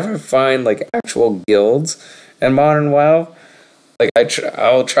can never find, like, actual guilds in Modern WoW. Like,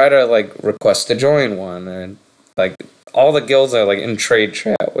 I'll try to, like, request to join one, and, like, all the guilds are, like, in trade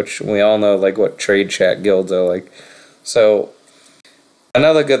chat, which we all know, like, what trade chat guilds are like. So,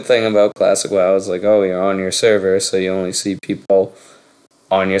 another good thing about Classic WoW is, like, oh, you're on your server, so you only see people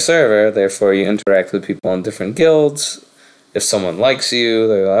on your server, therefore you interact with people in different guilds. If someone likes you,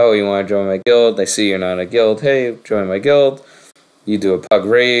 they're like, oh, you want to join my guild? They see you're not in a guild. Hey, join my guild. You do a pug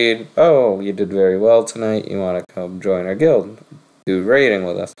raid. Oh, you did very well tonight. You want to come join our guild. Do raiding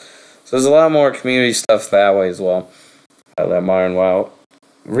with us. So there's a lot more community stuff that way as well. That Modern WoW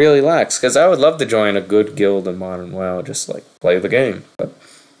really lacks. Because I would love to join a good guild in Modern WoW. Just, like, play the game. But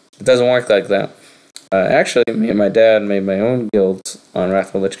it doesn't work like that. Actually, me and my dad made my own guild on Wrath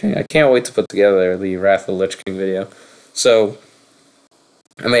of the Lich King. I can't wait to put together the Wrath of the Lich King video. So,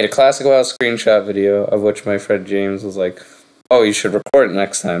 I made a Classic WoW screenshot video, of which my friend James was like, oh, you should record it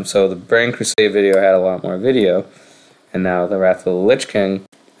next time. So the Brain Crusade video had a lot more video, and now the Wrath of the Lich King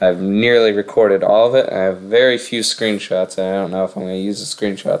I've nearly recorded all of it. I have very few screenshots, and I don't know if I'm going to use the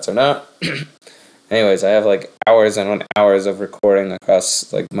screenshots or not. Anyways, I have like hours and hours of recording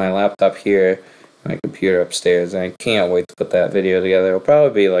across like my laptop here, my computer upstairs, and I can't wait to put that video together. It'll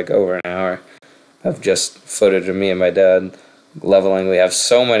probably be like over an hour of just footage of me and my dad leveling. We have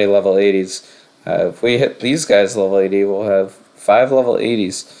so many level 80s. If we hit these guys level 80, we'll have 5 level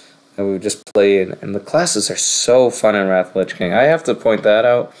 80s. And we just play, and the classes are so fun in Wrath of the Lich King. I have to point that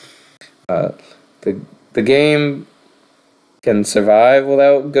out. The game can survive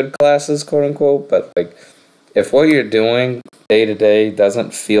without good classes, quote unquote, but like if what you're doing day to day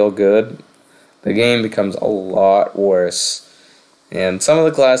doesn't feel good, the game becomes a lot worse. And some of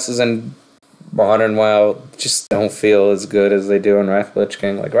the classes in Modern WoW just don't feel as good as they do in Wrath of the Lich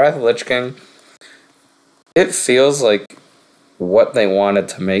King. Like Wrath of the Lich King, it feels like what they wanted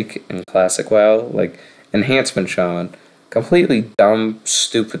to make in Classic WoW, like Enhancement Shaman. Completely dumb,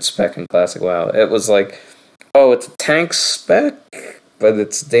 stupid spec in Classic WoW. It was like, oh, it's a tank spec, but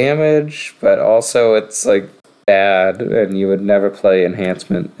it's damage, but also it's like bad, and you would never play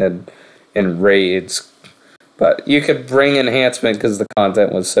Enhancement in raids. But you could bring Enhancement because the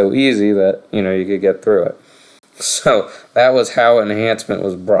content was so easy that, you could get through it. So that was how Enhancement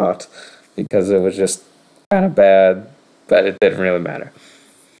was brought, because it was just kind of bad, but it didn't really matter.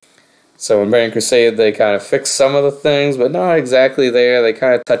 So in Burning Crusade, they kind of fix some of the things, but not exactly there. They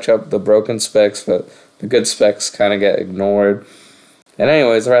kind of touch up the broken specs, but the good specs kind of get ignored. And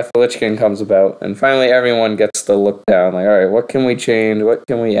anyways, Wrath of the Lich King comes about, and finally everyone gets to look down, like, alright, what can we change? What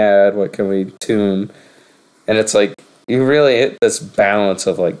can we add? What can we tune? And it's like, you really hit this balance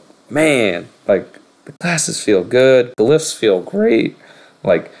of like, man, like, the classes feel good, glyphs feel great.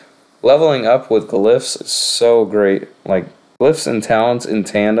 Like, leveling up with glyphs is so great. Like, glyphs and talents in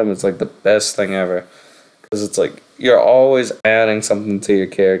tandem is like the best thing ever. Because it's like, you're always adding something to your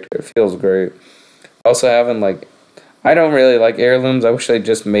character. It feels great. Also having like, I don't really like heirlooms. I wish they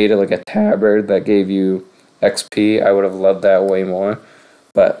just made it like a tabard that gave you XP. I would have loved that way more.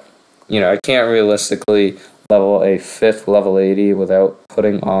 But, I can't realistically level a 5th level 80 without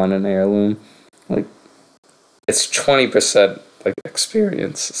putting on an heirloom. Like, it's 20% like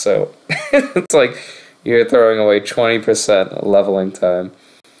experience. So, it's like, you're throwing away 20% leveling time.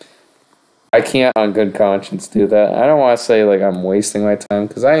 I can't on good conscience do that. I don't want to say like I'm wasting my time,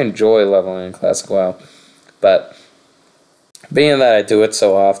 because I enjoy leveling in Classic WoW. But being that I do it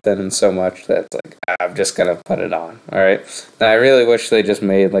so often and so much, that it's like, I'm just going to put it on. Alright? Now I really wish they just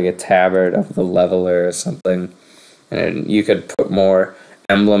made like a tabard of the leveler or something. And you could put more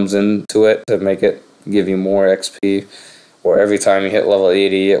emblems into it to make it give you more XP. Or every time you hit level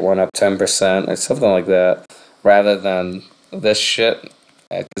 80, it went up 10%, or something like that, rather than this shit.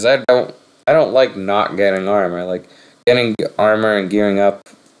 Because I don't like not getting armor. Like, getting armor and gearing up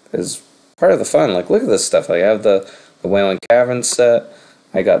is part of the fun. Like, look at this stuff. Like, I have the Wailing Cavern set.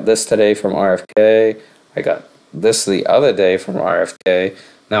 I got this today from RFK. I got this the other day from RFK.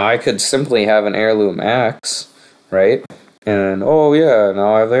 Now, I could simply have an heirloom axe, right? And, oh yeah,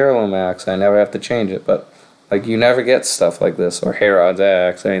 now I have the heirloom axe. I never have to change it, but like, you never get stuff like this, or Herod's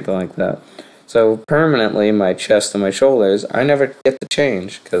axe, or anything like that. So, permanently, my chest and my shoulders, I never get to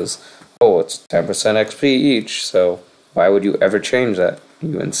change, because, oh, it's 10% XP each, so why would you ever change that? Are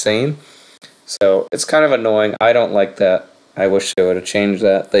you insane? So, it's kind of annoying. I don't like that. I wish they would have changed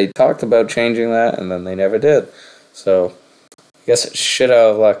that. They talked about changing that, and then they never did. So, I guess it's shit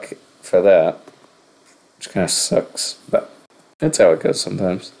out of luck for that, which kind of sucks, but that's how it goes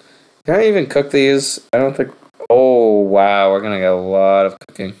sometimes. Can I even cook these? I don't think... Oh, wow, we're going to get a lot of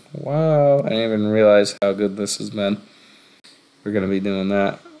cooking. Wow, I didn't even realize how good this has been. We're going to be doing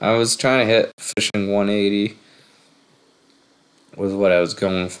that. I was trying to hit fishing 180 was what I was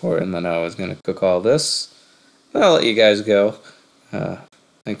going for, and then I was going to cook all this. I'll let you guys go.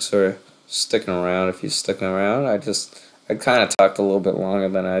 Thanks for sticking around if you're sticking around. I kind of talked a little bit longer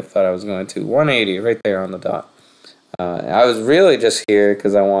than I thought I was going to. 180, right there on the dot. I was really just here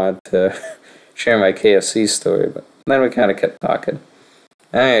because I wanted to share my KFC story, but then we kind of kept talking.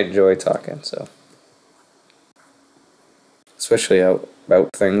 I enjoy talking, so. Especially about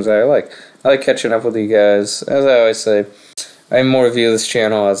things I like. I like catching up with you guys. As I always say, I more view this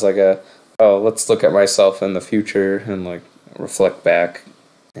channel as like let's look at myself in the future and like reflect back.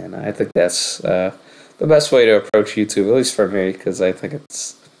 And I think that's the best way to approach YouTube, at least for me, because I think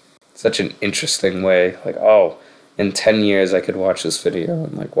it's such an interesting way. Like, in 10 years I could watch this video,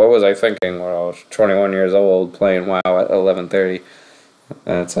 and like, what was I thinking when I was 21 years old playing WoW at 11:30?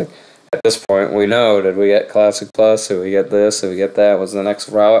 And it's like, at this point, we know, did we get Classic Plus? Did we get this? Did we get that? Was the next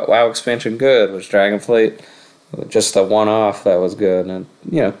WoW expansion good? Was Dragonflight just a one-off that was good, and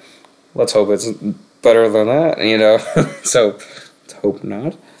let's hope it's better than that. So let's hope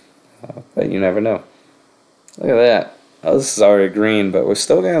not, but you never know. Look at that. Oh, this is already green, but we're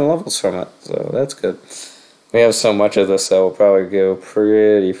still getting levels from it, so that's good. We have so much of this that we'll probably go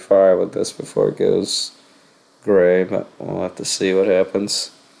pretty far with this before it goes gray, but we'll have to see what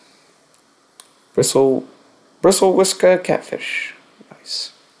happens. Bristle whisker catfish.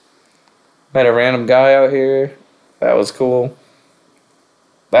 Nice. Met a random guy out here. That was cool.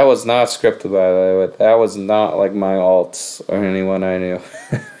 That was not scripted, by the way. That was not like my alts or anyone I knew.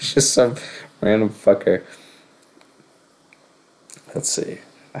 It's just some random fucker. Let's see.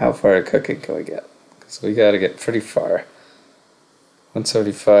 How far of cooking can we get? Because we gotta get pretty far.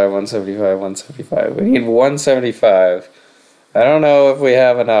 175, 175, 175. We need 175. I don't know if we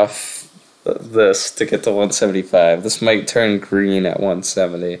have enough of this to get to 175. This might turn green at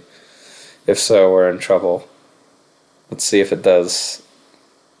 170. If so, we're in trouble. Let's see if it does.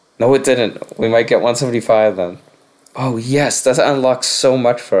 No, it didn't. We might get 175 then. Oh, yes. That unlocks so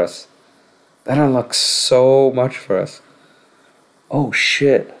much for us. That unlocks so much for us. Oh,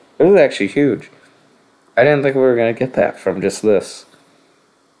 shit. This is actually huge. I didn't think we were going to get that from just this.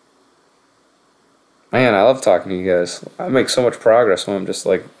 Man, I love talking to you guys. I make so much progress when I'm just,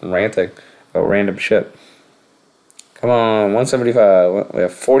 like, ranting about random shit. Come on, 175. We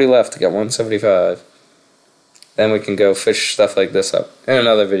have 40 left to get 175. Then we can go fish stuff like this up. In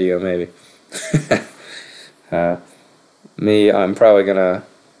another video, maybe. I'm probably going to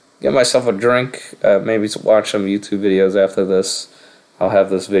get myself a drink. Maybe watch some YouTube videos after this. I'll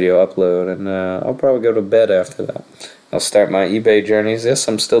have this video upload, and I'll probably go to bed after that. I'll start my eBay journeys. Yes,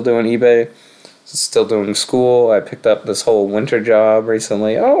 I'm still doing eBay. Still doing school. I picked up this whole winter job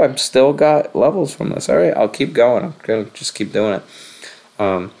recently. Oh, I've still got levels from this. Alright, I'll keep going. I'm going to just keep doing it.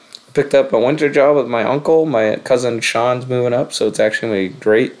 I picked up a winter job with my uncle. My cousin Sean's moving up, so it's actually going to be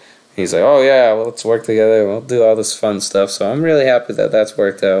great. He's like, oh yeah, well, let's work together. We'll do all this fun stuff. So I'm really happy that that's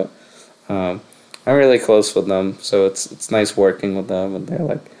worked out. I'm really close with them, so it's nice working with them. And they're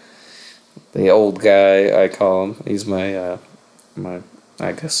like the old guy, I call him. He's my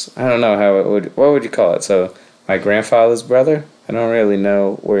I guess, I don't know what would you call it? So, my grandfather's brother? I don't really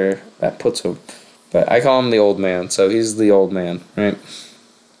know where that puts him. But I call him the old man, so he's the old man, right?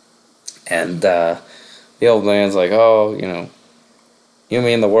 And the old man's like, oh, you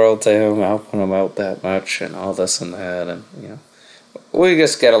mean the world to him, helping him out that much, and all this and that, and, we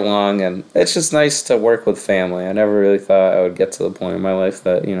just get along, and it's just nice to work with family. I never really thought I would get to the point in my life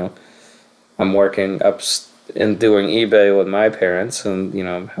that, I'm working up and doing eBay with my parents, and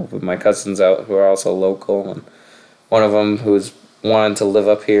I'm helping my cousins out who are also local, and one of them who's wanted to live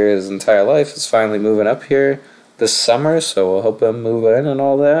up here his entire life is finally moving up here this summer, so we'll help him move in and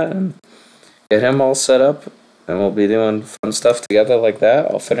all that, and get him all set up, and we'll be doing fun stuff together like that.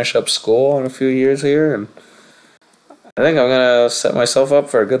 I'll finish up school in a few years here, and I think I'm gonna set myself up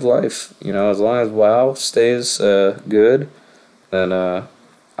for a good life. As long as WoW stays good, then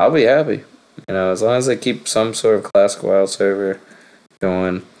I'll be happy. As long as they keep some sort of classic WoW server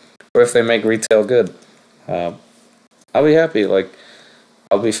going, or if they make retail good, I'll be happy. Like,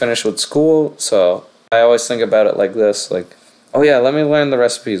 I'll be finished with school, so I always think about it like this, like, oh yeah, let me learn the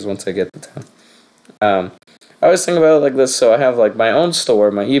recipes once I get to town. I always think about it like this, so I have, like, my own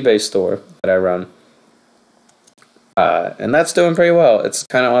store, my eBay store that I run, and that's doing pretty well. It's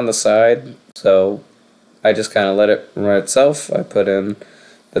kind of on the side, so I just kind of let it run itself. I put in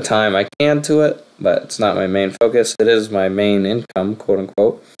the time I can to it, but it's not my main focus. It is my main income, quote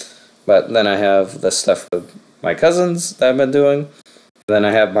unquote. But then I have the stuff with my cousins that I've been doing. Then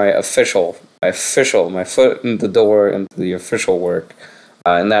I have my foot in the door into the official work,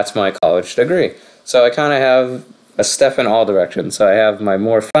 and that's my college degree. So I kind of have a step in all directions. So I have my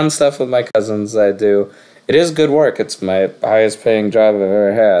more fun stuff with my cousins that I do. It is good work. It's my highest paying job I've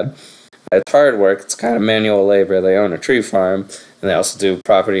ever had. It's hard work. It's kind of manual labor. They own a tree farm, and they also do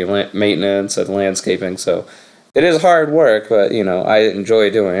property maintenance and landscaping. So it is hard work, but, I enjoy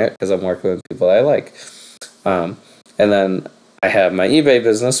doing it because I'm working with people I like. And then I have my eBay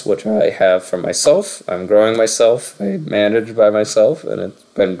business, which I have for myself. I'm growing myself. I manage by myself, and it's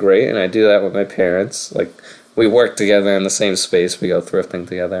been great. And I do that with my parents. Like, we work together in the same space. We go thrifting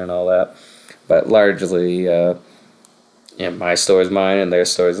together and all that. But largely, my store is mine and their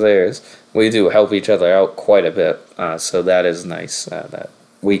store is theirs. We do help each other out quite a bit, so that is nice that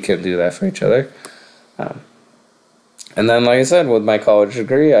we can do that for each other. And then, like I said, with my college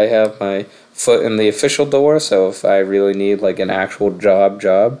degree, I have my foot in the official door, so if I really need, like, an actual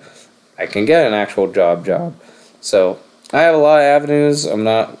job, I can get an actual job. So I have a lot of avenues. I'm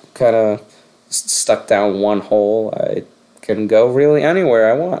not kind of stuck down one hole. I can go really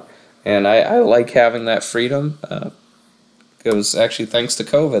anywhere I want. And I like having that freedom. It was actually thanks to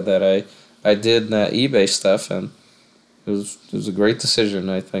COVID that I did that eBay stuff, and it was a great decision,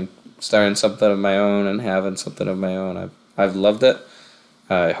 I think, starting something of my own and having something of my own. I've loved it.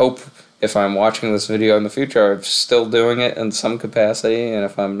 I hope if I'm watching this video in the future, I'm still doing it in some capacity, and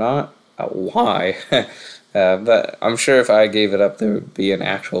if I'm not, why? But I'm sure if I gave it up, there would be an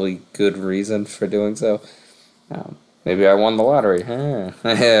actually good reason for doing so. Maybe I won the lottery.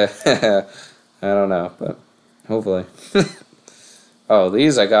 I don't know, but hopefully. Oh,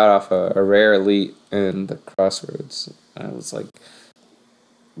 these I got off a rare elite in the Crossroads. I was like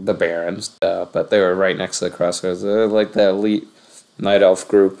the Barons, but they were right next to the Crossroads. They're like the elite Night Elf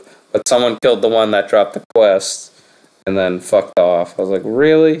group. But someone killed the one that dropped the quest and then fucked off. I was like,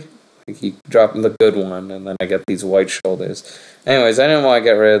 really? Like, he dropped the good one, and then I get these white shoulders. Anyways, I didn't want to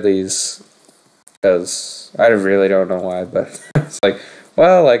get rid of these because I really don't know why, but it's like,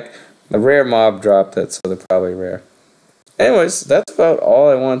 well, like, the rare mob dropped it, so they're probably rare. Anyways, that's about all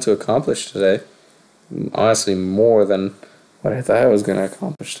I wanted to accomplish today. Honestly, more than what I thought I was going to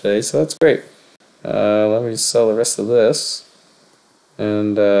accomplish today, so that's great. Let me sell the rest of this.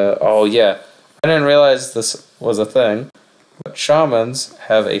 And, oh yeah, I didn't realize this was a thing, but shamans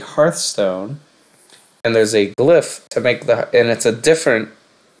have a hearthstone, and there's a glyph to make and it's a different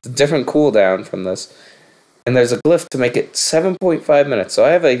cooldown from this, and there's a glyph to make it 7.5 minutes. So I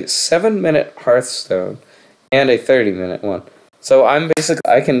have a 7-minute hearthstone and a 30-minute one. So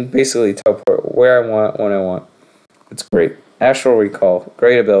I can basically teleport where I want, when I want. It's great. Astral Recall,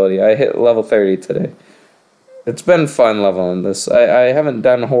 great ability. I hit level 30 today. It's been fun leveling this. I haven't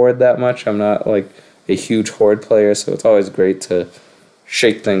done Horde that much. I'm not like a huge Horde player, so it's always great to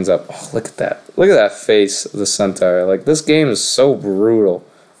shake things up. Oh, look at that. Look at that face of the Centaur. Like, this game is so brutal.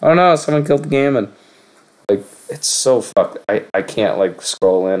 Oh no, someone killed the game, and like, it's so fucked. I can't like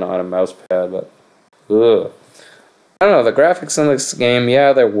scroll in on a mouse pad, but ugh. I don't know, the graphics in this game,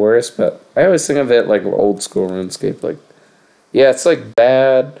 yeah, they're worse, but I always think of it like old school RuneScape. Like, yeah, it's like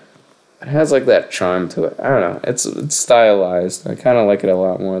bad. It has like that charm to it. I don't know. It's stylized. I kind of like it a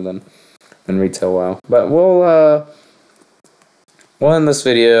lot more than Retail WoW. But we'll end this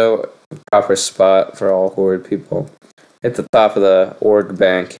video proper spot for all Horde people. Hit the top of the org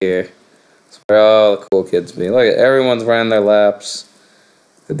bank here. That's where all the cool kids be. Look at everyone's wearing their laps.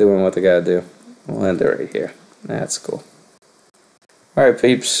 They're doing what they gotta do. We'll end it right here. That's cool. Alright,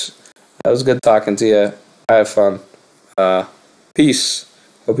 peeps. That was good talking to you. I had fun. Peace.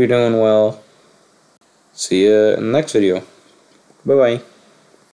 Hope you're doing well. See you in the next video. Bye-bye.